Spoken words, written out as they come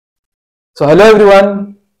So hello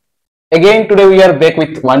everyone. Again today we are back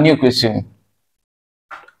with one new question.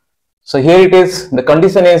 So here it is. The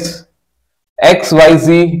condition is x, y,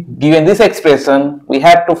 z. Given this expression, we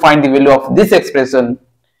have to find the value of this expression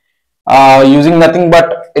using nothing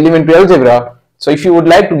but elementary algebra. So if you would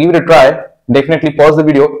like to give it a try, definitely pause the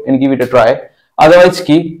video and give it a try. Otherwise,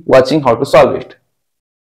 keep watching how to solve it.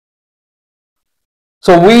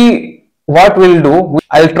 So what we'll do,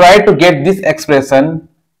 I'll try to get this expression.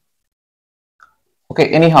 Okay,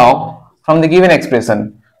 anyhow, from the given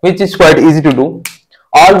expression, which is quite easy to do.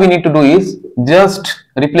 All we need to do is just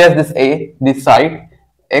replace this a this side.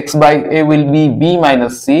 X by a will be b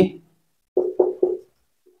minus c,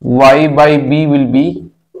 y by b will be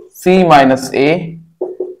c minus a,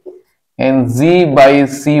 and z by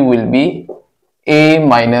c will be a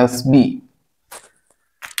minus b.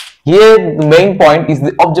 Here the main point is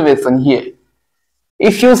the observation here.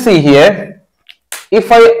 If you see here, if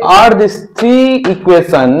I add this three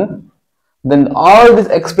equation, then all this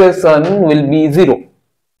expression will be 0.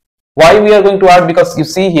 Why we are going to add? Because you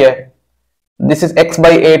see here, this is x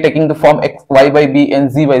by a taking the form x, y by b and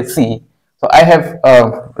z by c. So I have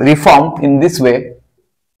reformed in this way,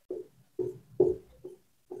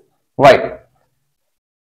 right?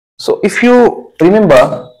 So if you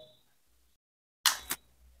remember,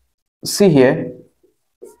 see here,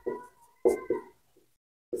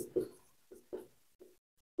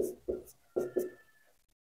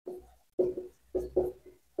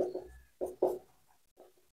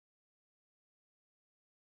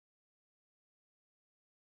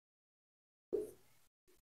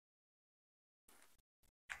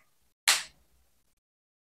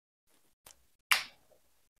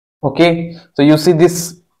 okay, so you see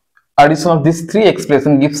this addition of these three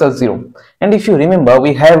expression gives us 0. And if you remember,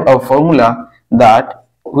 we have a formula that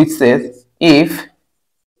which says if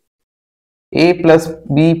a plus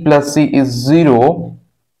b plus c is 0,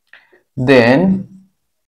 then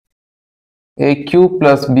a cube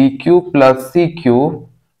plus b cube plus c cube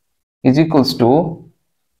is equals to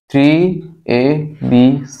 3abc.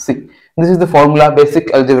 This is the formula,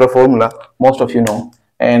 basic algebra formula, most of you know,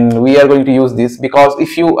 and we are going to use this because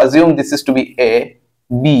if you assume this is to be a,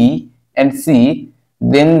 b and c,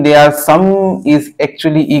 then their sum is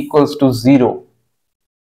actually equals to 0.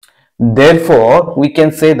 Therefore we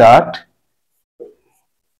can say that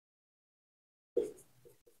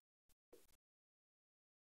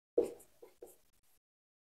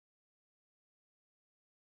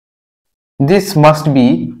this must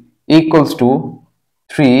be equals to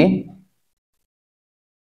 3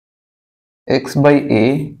 x by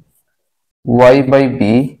a, y by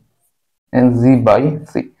b and z by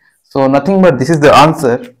c. So nothing but this is the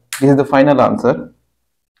answer, this is the final answer.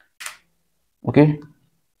 Okay,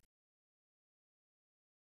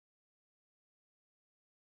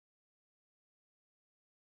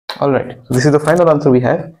 all right, so this is the final answer we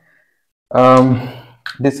have.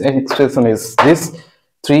 This expression is this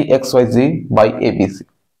 3xyz by abc.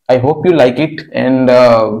 I hope you like it, and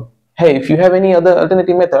hey, if you have any other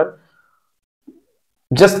alternative method,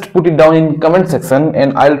 just put it down in comment section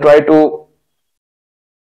and I'll try to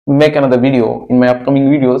make another video in my upcoming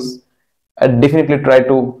videos. I'll definitely try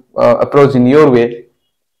to approach in your way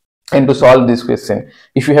and to solve this question.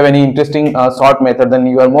 If you have any interesting short method, then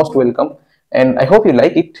you are most welcome, and I hope you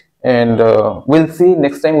like it, and we'll see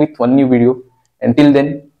next time with one new video. Until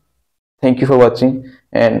then, thank you for watching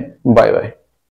and bye bye.